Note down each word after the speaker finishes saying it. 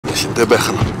معلش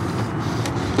انتبهنا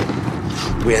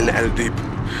وين قلبي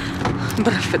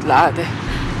برفض العادة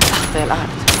تحت الأرض.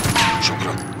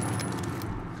 شكرا.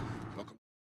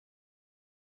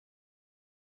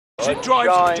 Drive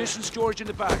to adjacent storage in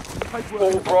the back.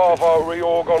 All Bravo,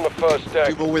 reorg on the first deck.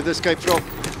 Two more with escape from.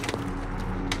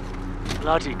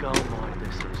 Bloody gold mine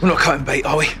this is. We're not cutting bait,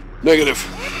 are we? Negative.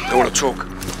 They want to talk.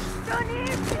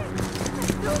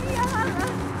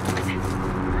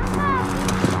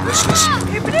 Listen.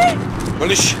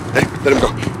 معلش. Hey, let him go.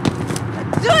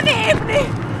 دوني ابني.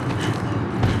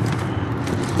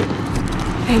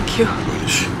 Thank you.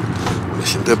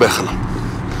 معلش انتبهنا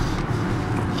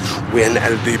وين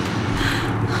قلبي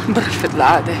برفض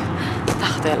العادة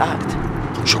تحت الأرض.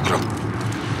 شكرا.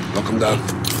 Knock him down.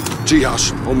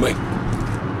 G-house, on me.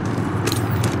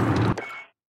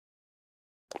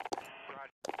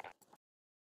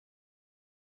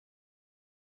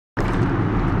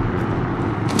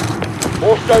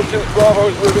 All stations, Bravo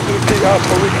is moving to the G-house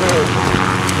for reclearance.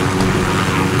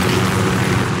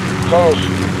 Tunnels,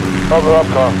 cover up,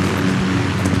 car.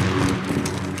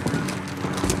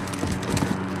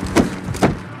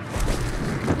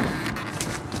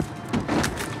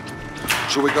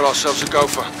 So we got ourselves a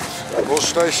gopher. All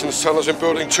stations, tunnels in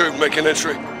building 2, making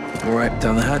entry. All right,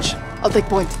 down the hatch. I'll take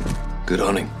point. Good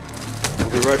hunting. We'll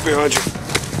be right behind you.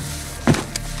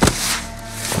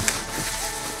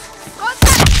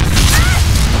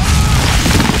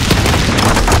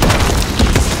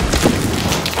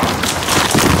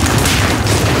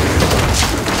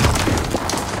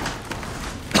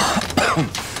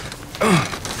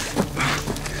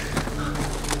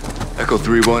 Echo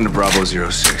 3-1 to Bravo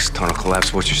 06. Tunnel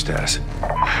collapse. What's your status?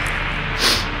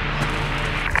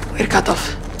 We're cut off.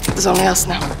 There's only us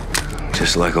now.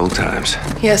 Just like old times.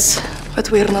 Yes, but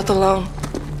we're not alone.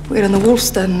 We're in the wolf's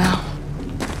den now.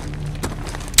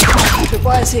 The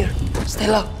boy is here. Stay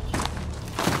low.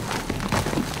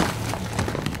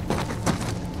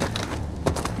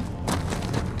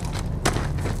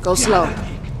 Go slow.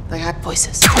 They had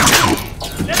voices.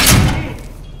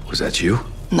 Was that you?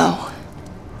 No,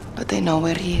 but they know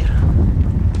we're here.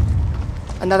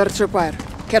 Another tripwire.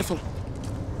 Careful.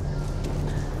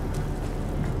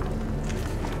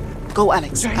 Go,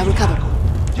 Alex. I will cover.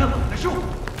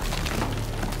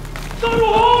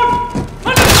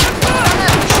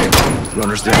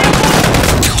 Runner's down.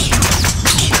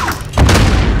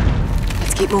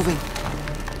 Let's keep moving.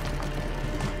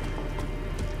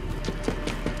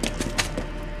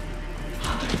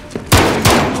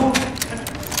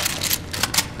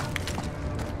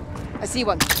 I see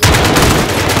one.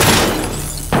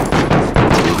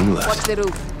 Moving left. Watch the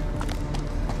roof.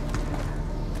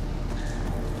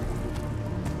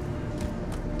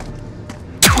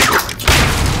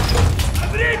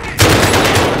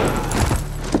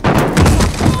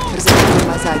 There's a man on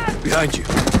my side. Behind you.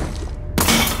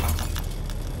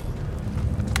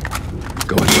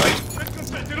 Going right.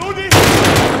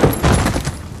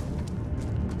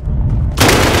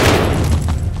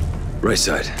 Right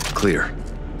side. Clear.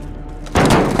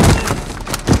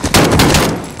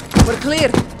 We're clear.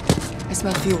 I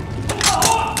smell fuel.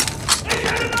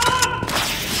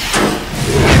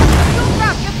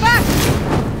 Get back!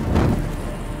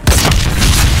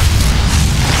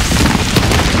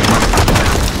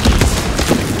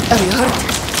 Are you hurt?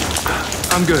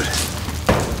 I'm good.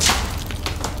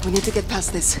 We need to get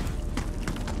past this.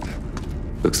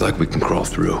 Looks like we can crawl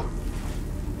through.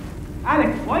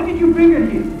 Alex, why did you bring her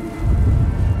here?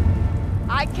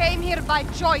 I came here by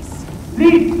choice.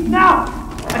 Leave, now!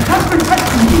 I can't protect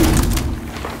you!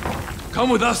 Come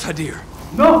with us, Hadir.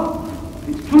 No!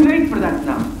 It's too late for that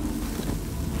now.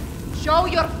 Show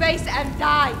your face and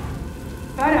die.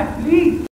 Farah, please!